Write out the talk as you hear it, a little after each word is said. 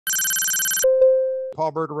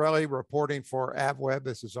Paul Bertorelli reporting for AVweb.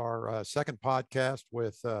 This is our second podcast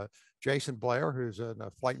with Jason Blair, who's a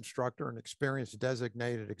flight instructor and experienced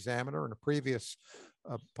designated examiner. In a previous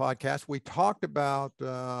podcast, we talked about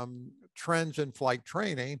trends in flight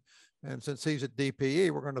training. And since he's at DPE,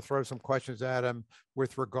 we're going to throw some questions at him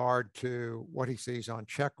with regard to what he sees on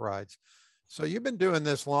checkrides. So you've been doing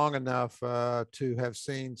this long enough to have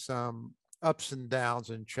seen some ups and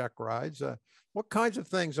downs in checkrides. What kinds of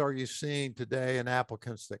things are you seeing today in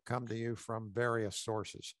applicants that come to you from various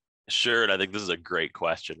sources? Sure. And I think this is a great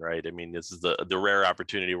question, right? I mean, this is the rare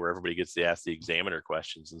opportunity where everybody gets to ask the examiner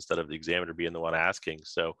questions instead of the examiner being the one asking.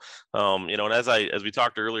 So, and as we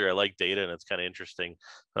talked earlier, I like data, and it's kind of interesting.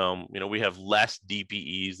 We have less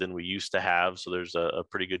DPEs than we used to have. So there's a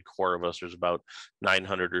pretty good core of us. There's about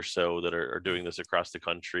 900 or so that are doing this across the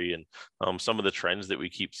country. And some of the trends that we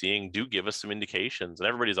keep seeing do give us some indications. And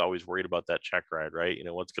everybody's always worried about that check ride, right?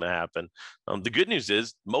 What's going to happen? The good news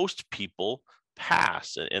is most people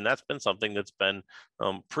pass, and that's been something that's been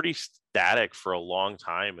pretty static for a long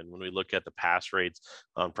time. And when we look at the pass rates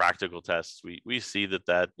on practical tests, we see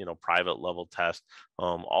that private level test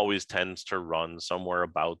always tends to run somewhere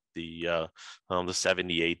about the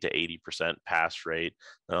 78 to 80% pass rate.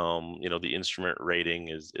 The instrument rating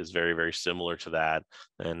is very, very similar to that.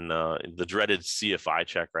 And the dreaded CFI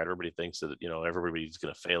check, right? Everybody thinks that everybody's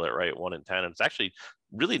going to fail it, right? 1 in 10, and it's actually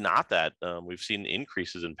really not that. We've seen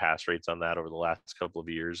increases in pass rates on that over the last couple of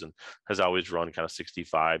years, and has always run kind of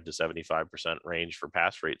 65 to 75% range for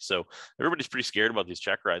pass rates. So everybody's pretty scared about these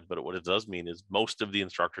check rides, but what it does mean is most of the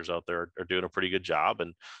instructors out there are doing a pretty good job,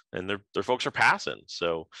 and their folks are passing.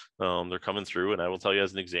 So they're coming through. And I will tell you,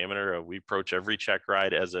 as an examiner, we approach every check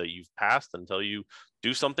ride as a you've passed until you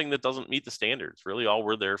do something that doesn't meet the standards. Really, all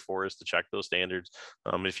we're there for is to check those standards.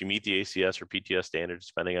 If you meet the ACS or PTS standards,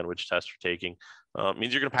 depending on which test you're taking, it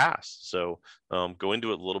means you're going to pass. So go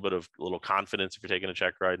into it a little confidence if you're taking a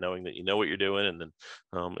check ride, knowing that you know what you're doing. And then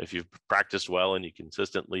if you've practiced well and you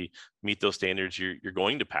consistently meet those standards, you're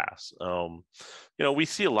going to pass. We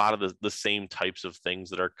see a lot of the same types of things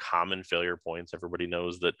that are common failure points. Everybody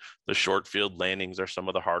knows that the short field landings are some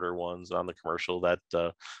of the harder ones on the commercial. That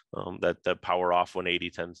power off 180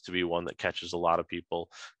 tends to be one that catches a lot of people.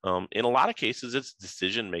 In a lot of cases, it's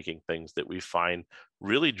decision-making things that we find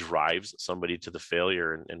really drives somebody to the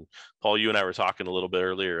failure. And Paul, you and I were talking a little bit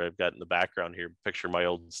earlier. I've got in the background here, picture my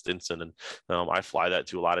old Stinson, and I fly that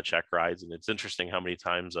to a lot of check rides. And it's interesting how many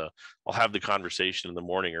times I'll have the conversation in the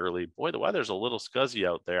morning early. Boy, the weather's a little scuzzy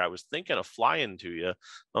out there. I was thinking of flying to you,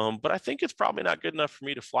 but I think it's probably not good enough for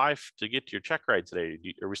me to fly to get to your check ride today.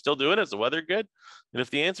 Are we still doing it? Is the weather good? And if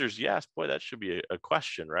the answer is yes, boy, that should be a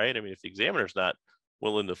question, right? I mean, if the examiner's not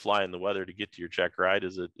willing to fly in the weather to get to your check ride,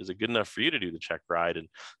 is it good enough for you to do the check ride? And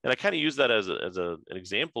I kind of use that as an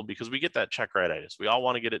example, because we get that check ride-itis. We all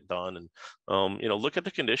want to get it done, and look at the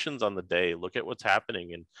conditions on the day, look at what's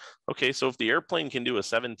happening, and okay, so if the airplane can do a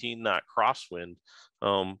 17 knot crosswind,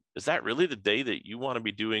 is that really the day that you want to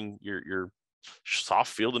be doing your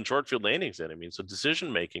soft field and short field landings in? I mean, so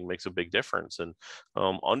decision making makes a big difference, and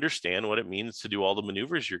understand what it means to do all the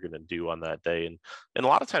maneuvers you're going to do on that day. And a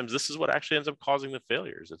lot of times this is what actually ends up causing the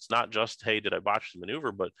failures. It's not just, hey, did I botch the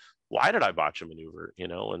maneuver, but why did I botch a maneuver?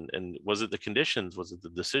 And was it the conditions? Was it the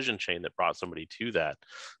decision chain that brought somebody to that?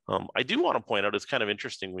 I do want to point out, it's kind of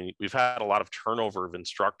interesting. We've had a lot of turnover of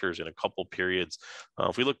instructors in a couple periods.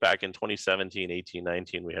 If we look back in 2017, 18,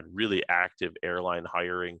 19, we had really active airline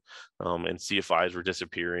hiring, and CFIs were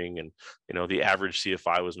disappearing. And, the average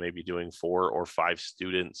CFI was maybe doing 4 or 5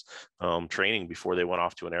 students training before they went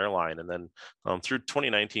off to an airline. And then through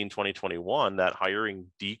 2019, 2021, that hiring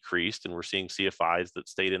decreased, and we're seeing CFIs that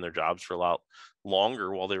stayed in their jobs for a lot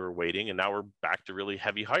longer while they were waiting. And now we're back to really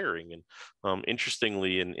heavy hiring. And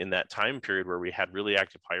interestingly, in that time period where we had really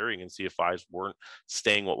active hiring and CFIs weren't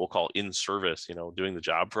staying what we'll call in service, doing the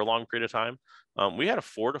job for a long period of time, we had a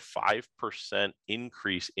 4 to 5%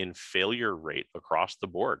 increase in failure rate across the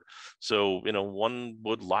board. So, one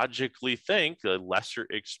would logically think a lesser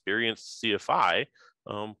experienced CFI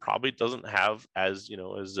probably doesn't have as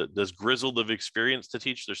grizzled of experience to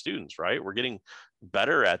teach their students, right? We're getting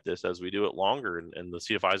better at this as we do it longer, and the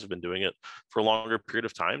CFIs have been doing it for a longer period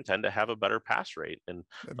of time, tend to have a better pass rate. And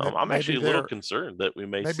I'm actually a little concerned that we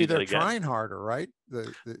may see that again. Maybe they're trying harder, right?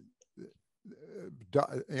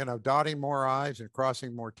 Dotting more I's and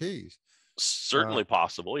crossing more T's. Certainly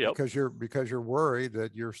possible, yeah. Because you're worried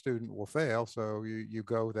that your student will fail, so you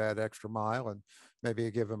go that extra mile, and maybe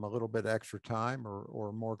you give them a little bit extra time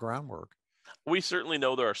or more groundwork. We certainly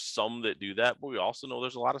know there are some that do that, but we also know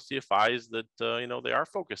there's a lot of CFIs that they are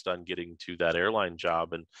focused on getting to that airline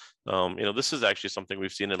job. And this is actually something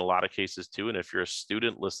we've seen in a lot of cases too. And if you're a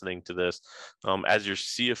student listening to this, as your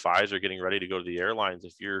CFIs are getting ready to go to the airlines,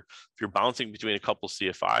 if you're bouncing between a couple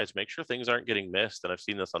CFIs, make sure things aren't getting missed. And I've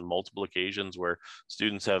seen this on multiple occasions where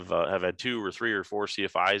students have had 2 or 3 or 4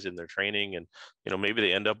 CFIs in their training, and maybe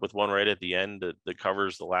they end up with one right at the end that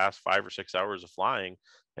covers the last 5 or 6 hours of flying.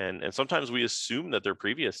 And sometimes we assume that their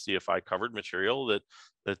previous CFI covered material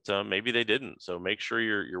that maybe they didn't. So make sure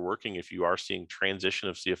you're working, if you are seeing transition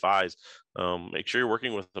of CFIs, make sure you're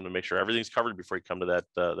working with them to make sure everything's covered before you come to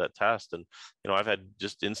that test. And I've had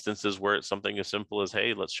just instances where it's something as simple as,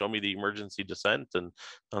 hey, let's show me the emergency descent, and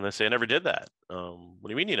they say, I never did that. What do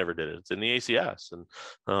you mean you never did it? It's in the ACS, and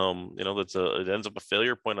it ends up a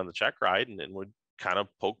failure point on the Checkride, and would kind of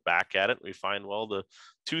poke back at it. And we find, well, the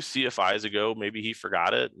 2 CFIs ago, maybe he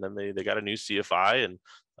forgot it, and then they got a new CFI,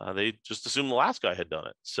 and they just assumed the last guy had done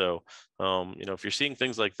it. So, if you're seeing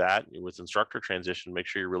things like that with instructor transition, make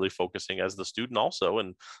sure you're really focusing as the student also.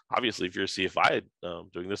 And obviously, if you're a CFI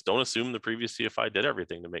doing this, don't assume the previous CFI did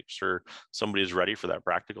everything, to make sure somebody is ready for that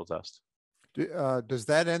practical test. Does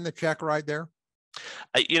that end the check right there?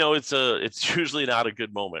 It's usually not a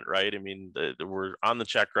good moment, right? I mean, we're on the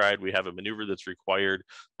Checkride, we have a maneuver that's required,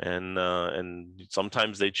 and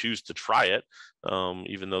sometimes they choose to try it,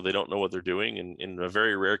 even though they don't know what they're doing. And in a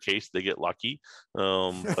very rare case, they get lucky.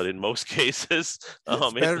 But in most cases,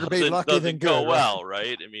 it's better to be lucky than good, go well,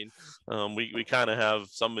 right? I mean, we kind of have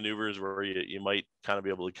some maneuvers where you might kind of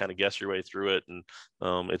be able to kind of guess your way through it, and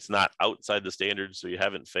it's not outside the standards, so you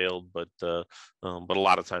haven't failed. But a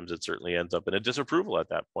lot of times it certainly ends up in a disapproval at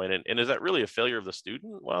that point. And is that really a failure of the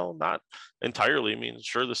student? Well, not entirely. I mean,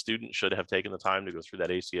 sure, the student should have taken the time to go through that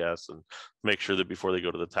ACS and make sure that before they go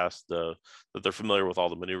to the test, that they're familiar with all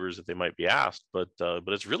the maneuvers that they might be asked. But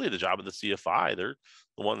it's really the job of the CFI. They're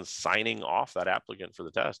the ones signing off that applicant for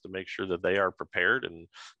the test to make sure that they are prepared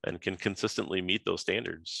and can consistently meet those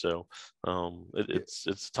standards. So it's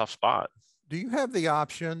a tough spot. Do you have the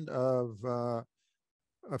option of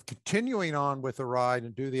continuing on with the ride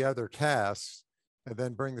and do the other tasks, and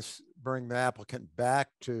then bring the applicant back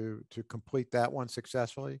to complete that one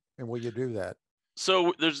successfully? And will you do that?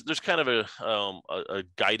 So there's kind of a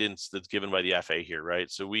guidance that's given by the FAA here,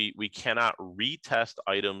 right? So we cannot retest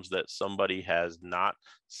items that somebody has not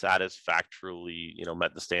satisfactorily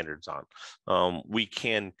met the standards on. We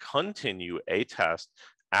can continue a test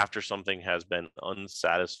after something has been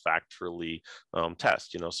unsatisfactorily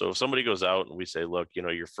tested. So if somebody goes out and we say, look,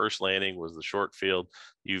 your first landing was the short field,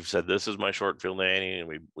 you've said this is my short field landing,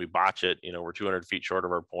 and we botch it, we're 200 feet short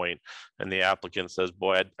of our point, and the applicant says,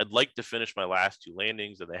 boy, I'd like to finish my last 2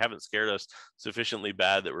 landings, and they haven't scared us sufficiently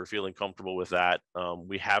bad that we're feeling comfortable with that.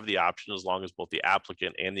 We have the option, as long as both the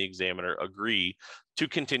applicant and the examiner agree, to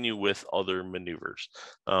continue with other maneuvers.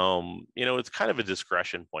 It's kind of a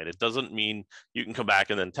discretion point. It doesn't mean you can come back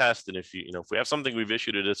and then test. And if if we have something we've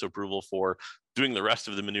issued a disapproval for, doing the rest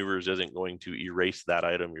of the maneuvers isn't going to erase that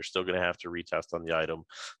item. You're still going to have to retest on the item.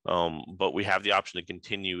 But we have the option to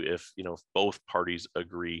continue if both parties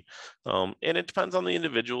agree. And it depends on the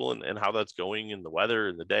individual and how that's going, and the weather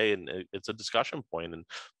and the day. And it's a discussion point. And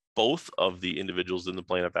both of the individuals in the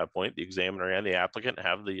plane at that point, the examiner and the applicant,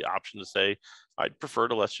 have the option to say, I'd prefer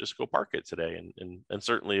to let's just go park it today. And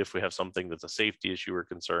certainly if we have something that's a safety issue or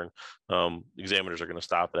concern, examiners are going to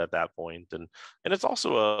stop it at that point. And it's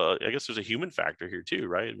also I guess there's a human factor here too,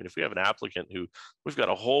 right? I mean, if we have an applicant who we've got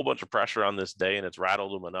a whole bunch of pressure on this day and it's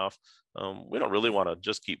rattled them enough, we don't really want to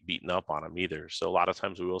just keep beating up on them either. So a lot of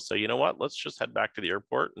times we will say, you know what, let's just head back to the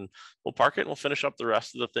airport and we'll park it and we'll finish up the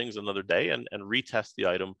rest of the things another day and retest the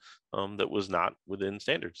item that was not within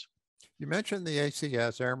standards. You mentioned the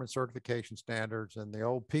ACS, Airman Certification Standards, and the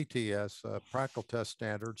old PTS, Practical Test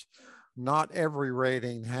Standards. Not every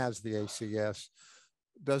rating has the ACS.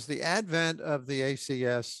 Does the advent of the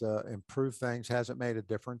ACS improve things? Has it made a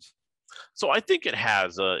difference? So I think it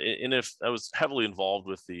has, and if I was heavily involved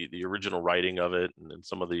with the original writing of it and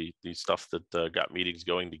some of the stuff that got meetings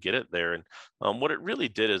going to get it there. And what it really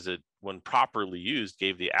did is it, when properly used,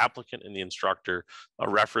 gave the applicant and the instructor a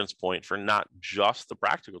reference point for not just the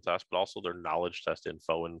practical test, but also their knowledge test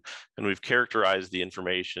info. And we've characterized the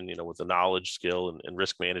information, with the knowledge, skill, and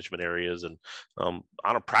risk management areas. And on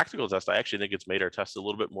a practical test, I actually think it's made our test a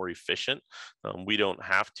little bit more efficient. We don't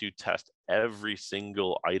have to test every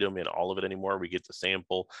single item in all of it anymore. We get to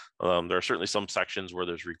sample. There are certainly some sections where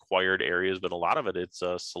there's required areas, but a lot of it, it's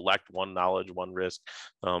select one knowledge, one risk,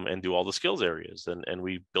 and do all the skills areas. And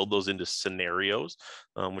we build those into scenarios,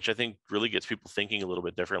 which I think really gets people thinking a little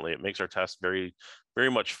bit differently. It makes our test very, very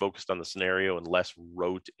much focused on the scenario and less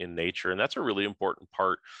rote in nature. And that's a really important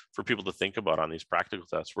part for people to think about on these practical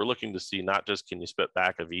tests. We're looking to see not just can you spit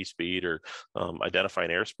back a V-speed or identify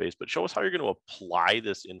an airspace, but show us how you're going to apply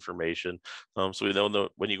this information. So we know that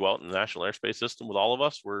when you go out in the National Airspace System with all of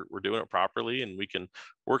us, we're doing it properly and we can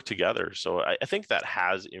work together. So I think that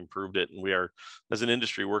has improved it. And we are, as an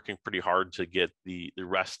industry, working pretty hard to get the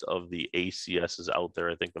rest of the ACSs out there.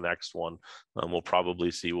 I think the next one we'll probably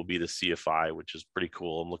see will be the CFI, which is pretty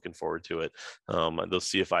cool. I'm looking forward to it. And those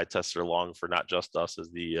CFI tests are long for not just us as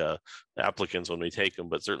the applicants when we take them,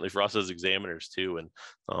 but certainly for us as examiners too. And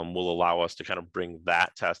will allow us to kind of bring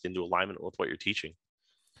that test into alignment with what you're teaching.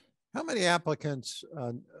 How many applicants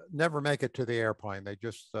never make it to the airplane? They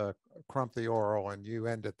just crump the oral and you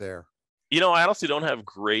end it there. You know, I honestly don't have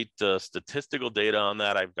great statistical data on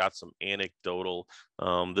that. I've got some anecdotal.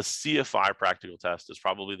 The CFI practical test is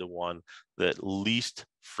probably the one that least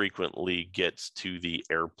frequently gets to the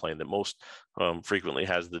airplane, that most frequently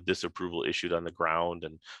has the disapproval issued on the ground.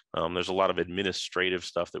 And there's a lot of administrative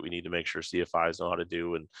stuff that we need to make sure CFIs know how to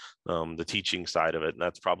do, and the teaching side of it. And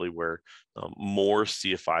that's probably where more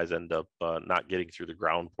CFIs end up not getting through the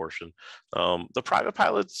ground portion. The private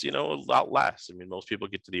pilots, you know, a lot less. I mean, most people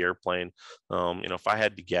get to the airplane. You know, if I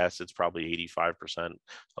had to guess, it's probably 85%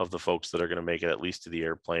 of the folks that are going to make it at least to the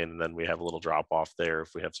airplane. And then we have a little drop off there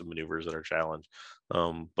if we have some maneuvers that are challenged.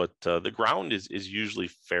 But the ground is usually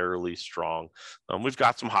fairly strong. We've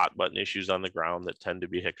got some hot button issues on the ground that tend to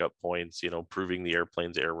be hiccup points. You know, proving the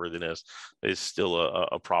airplane's airworthiness is still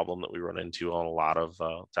a problem that we run into on a lot of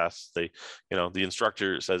tests. You know, the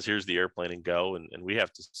instructor says, here's the airplane and go. And we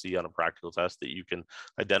have to see on a practical test that you can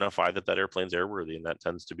identify that airplane's airworthy. And that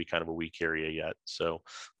tends to be kind of a weak area yet. So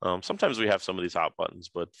sometimes we have some of these hot buttons,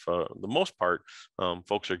 but for the most part,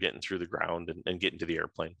 folks are getting through the ground and getting to the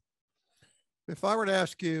airplane. If I were to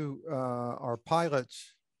ask you, are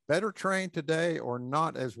pilots better trained today or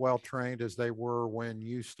not as well trained as they were when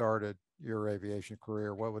you started your aviation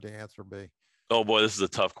career, what would the answer be? Oh boy, this is a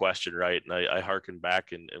tough question, right? And I hearken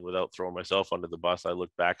back and without throwing myself under the bus, I look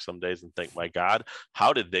back some days and think, my God,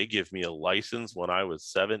 how did they give me a license when I was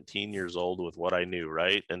 17 years old with what I knew,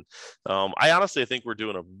 right? And I honestly think we're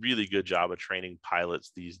doing a really good job of training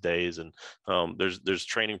pilots these days. And there's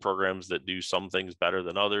training programs that do some things better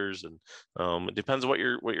than others, and it depends on what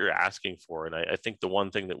you're asking for. And I think the one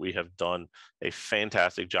thing that we have done a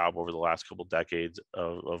fantastic job over the last couple decades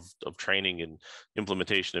of training and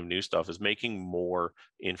implementation of new stuff is making more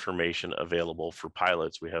information available for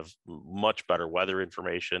pilots. We have much better weather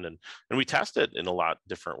information, and we test it in a lot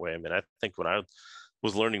different way. I mean, I think when I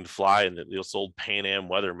was learning to fly and this old Pan Am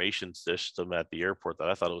weathermation system at the airport, that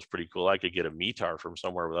I thought it was pretty cool. I could get a METAR from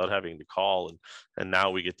somewhere without having to call. And now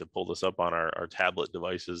we get to pull this up on our tablet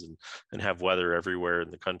devices and have weather everywhere in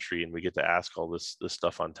the country. And we get to ask all this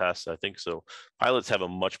stuff on tests. I think so. Pilots have a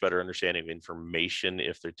much better understanding of information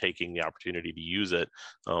if they're taking the opportunity to use it,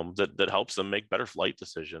 that helps them make better flight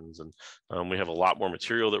decisions. And we have a lot more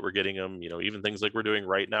material that we're getting them, you know, even things like we're doing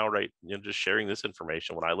right now, right? You know, just sharing this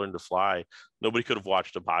information. When I learned to fly, nobody could have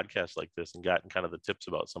watched a podcast like this and gotten kind of the tips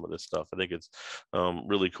about some of this stuff. I think it's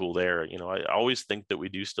really cool there. You know, I always think that we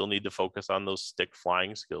do still need to focus on those stick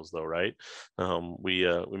flying skills though, right? We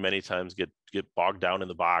many times get bogged down in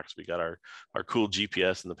the box. We got our cool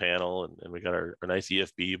GPS in the panel and we got our nice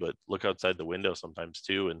EFB, but look outside the window sometimes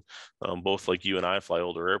too. And both like you and I fly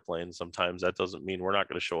older airplanes. Sometimes that doesn't mean we're not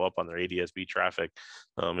going to show up on their ADS-B traffic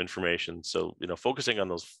information. So, you know, focusing on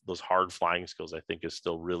those hard flying skills, I think is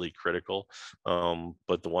still really critical.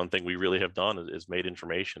 But the one thing we really have done is made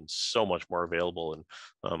information so much more available.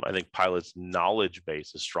 And I think pilots' knowledge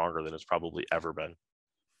base is stronger than it's probably ever been.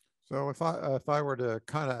 So if I were to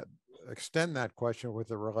kind of extend that question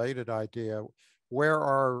with a related idea, where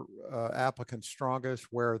are applicants strongest?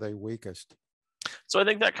 Where are they weakest? So I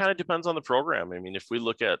think that kind of depends on the program. I mean, if we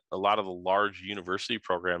look at a lot of the large university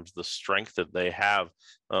programs, the strength that they have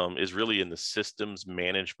is really in the systems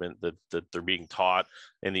management that they're being taught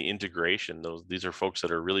and the integration. These are folks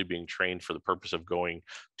that are really being trained for the purpose of going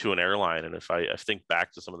to an airline. And if I think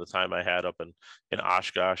back to some of the time I had up in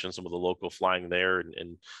Oshkosh and some of the local flying there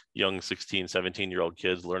and young 16, 17-year-old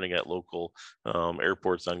kids learning at local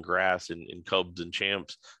airports on grass in Cubs and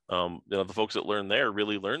Champs, you know, the folks that learn there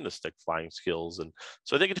really learn the stick flying skills. And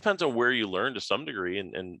so I think it depends on where you learn to some degree.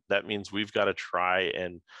 And that means we've got to try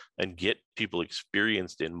and get people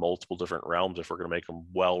experienced in multiple different realms if we're going to make them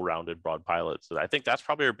well-rounded broad pilots. And I think that's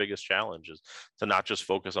probably our biggest challenge, is to not just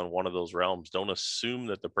focus on one of those realms. Don't assume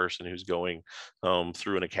that the person who's going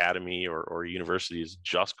through an academy or university is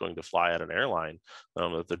just going to fly at an airline,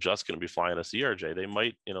 that they're just going to be flying a CRJ. They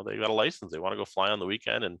might, they got a license, they want to go fly on the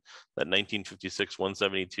weekend, and that 1956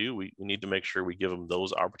 172, we need to make sure we give them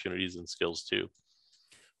those opportunities and skills too.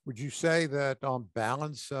 Would you say that on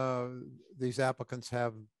balance, these applicants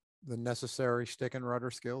have the necessary stick and rudder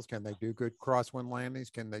skills? Can they do good crosswind landings?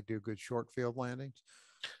 Can they do good short field landings?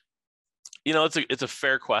 It's a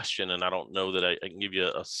fair question, and I don't know that I can give you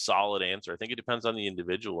a solid answer. I think it depends on the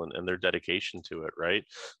individual and their dedication to it, right?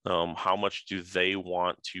 How much do they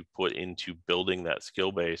want to put into building that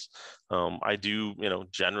skill base? I do,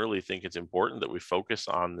 generally think it's important that we focus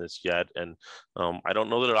on this yet, and I don't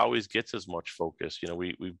know that it always gets as much focus.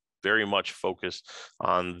 We very much focus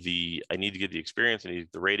on I need to get the experience, I need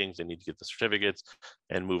the ratings, I need to get the certificates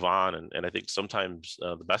and move on. And I think sometimes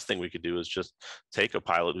the best thing we could do is just take a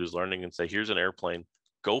pilot who's learning and say, here's an airplane,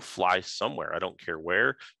 go fly somewhere. I don't care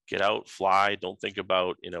where, get out, fly. Don't think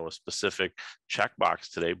about, a specific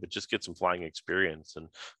checkbox today, but just get some flying experience. And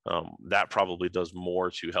that probably does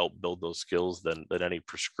more to help build those skills than any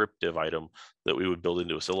prescriptive item that we would build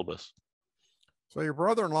into a syllabus. So your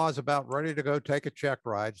brother-in-law is about ready to go take a check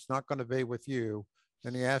ride. It's not going to be with you.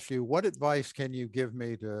 And he asks you, what advice can you give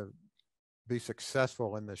me to be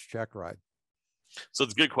successful in this check ride? So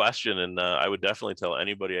it's a good question. And I would definitely tell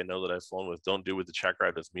anybody I know that I've flown with, don't do with the check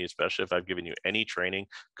ride with me, especially if I've given you any training,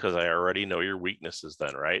 because I already know your weaknesses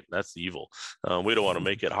then, right? That's evil. We don't want to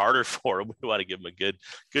make it harder for them. We want to give them a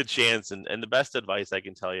good chance. And the best advice I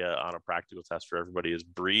can tell you on a practical test for everybody is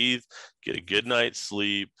breathe, get a good night's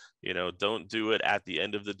sleep. Don't do it at the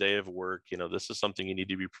end of the day of work. This is something you need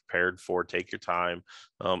to be prepared for. Take your time.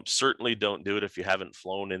 Certainly don't do it if you haven't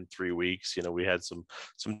flown in 3 weeks. We had some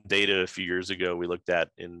data a few years ago we looked at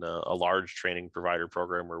in a large training provider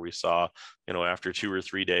program where we saw, after 2 or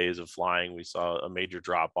 3 days of flying, we saw a major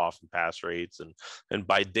drop off in pass rates. And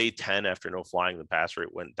by day 10, after no flying, the pass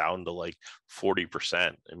rate went down to like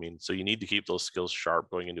 40%. So you need to keep those skills sharp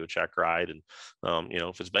going into a check ride. And,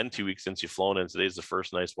 if it's been 2 weeks since you've flown in, today's the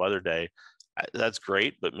first nice weather day, that's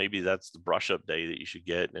great, but maybe that's the brush up day that you should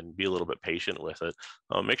get, and be a little bit patient with it.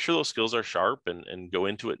 Make sure those skills are sharp and go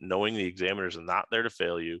into it knowing the examiners are not there to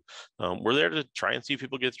fail you. We're there to try and see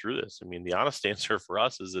people get through this. The honest answer for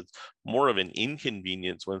us is it's more of an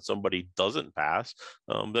inconvenience when somebody doesn't pass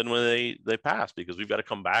than when they pass, because we've got to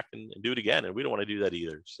come back and do it again, and we don't want to do that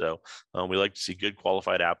either. So we like to see good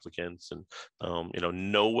qualified applicants, and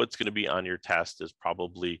know what's going to be on your test is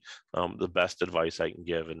probably the best advice I can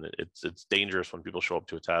give. And it's dangerous when people show up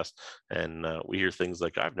to a test and we hear things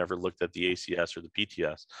like, I've never looked at the ACS or the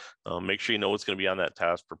PTS. Make sure you know what's going to be on that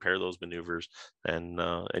test, prepare those maneuvers, and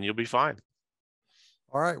you'll be fine.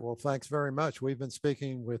 All right. Well, thanks very much. We've been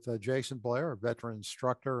speaking with Jason Blair, a veteran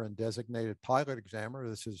instructor and designated pilot examiner.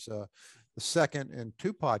 This is the second in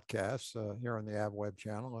 2 podcasts here on the AVweb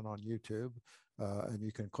channel and on YouTube. And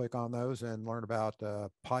you can click on those and learn about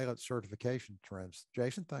pilot certification trends.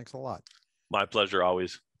 Jason, thanks a lot. My pleasure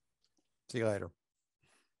always. See you later.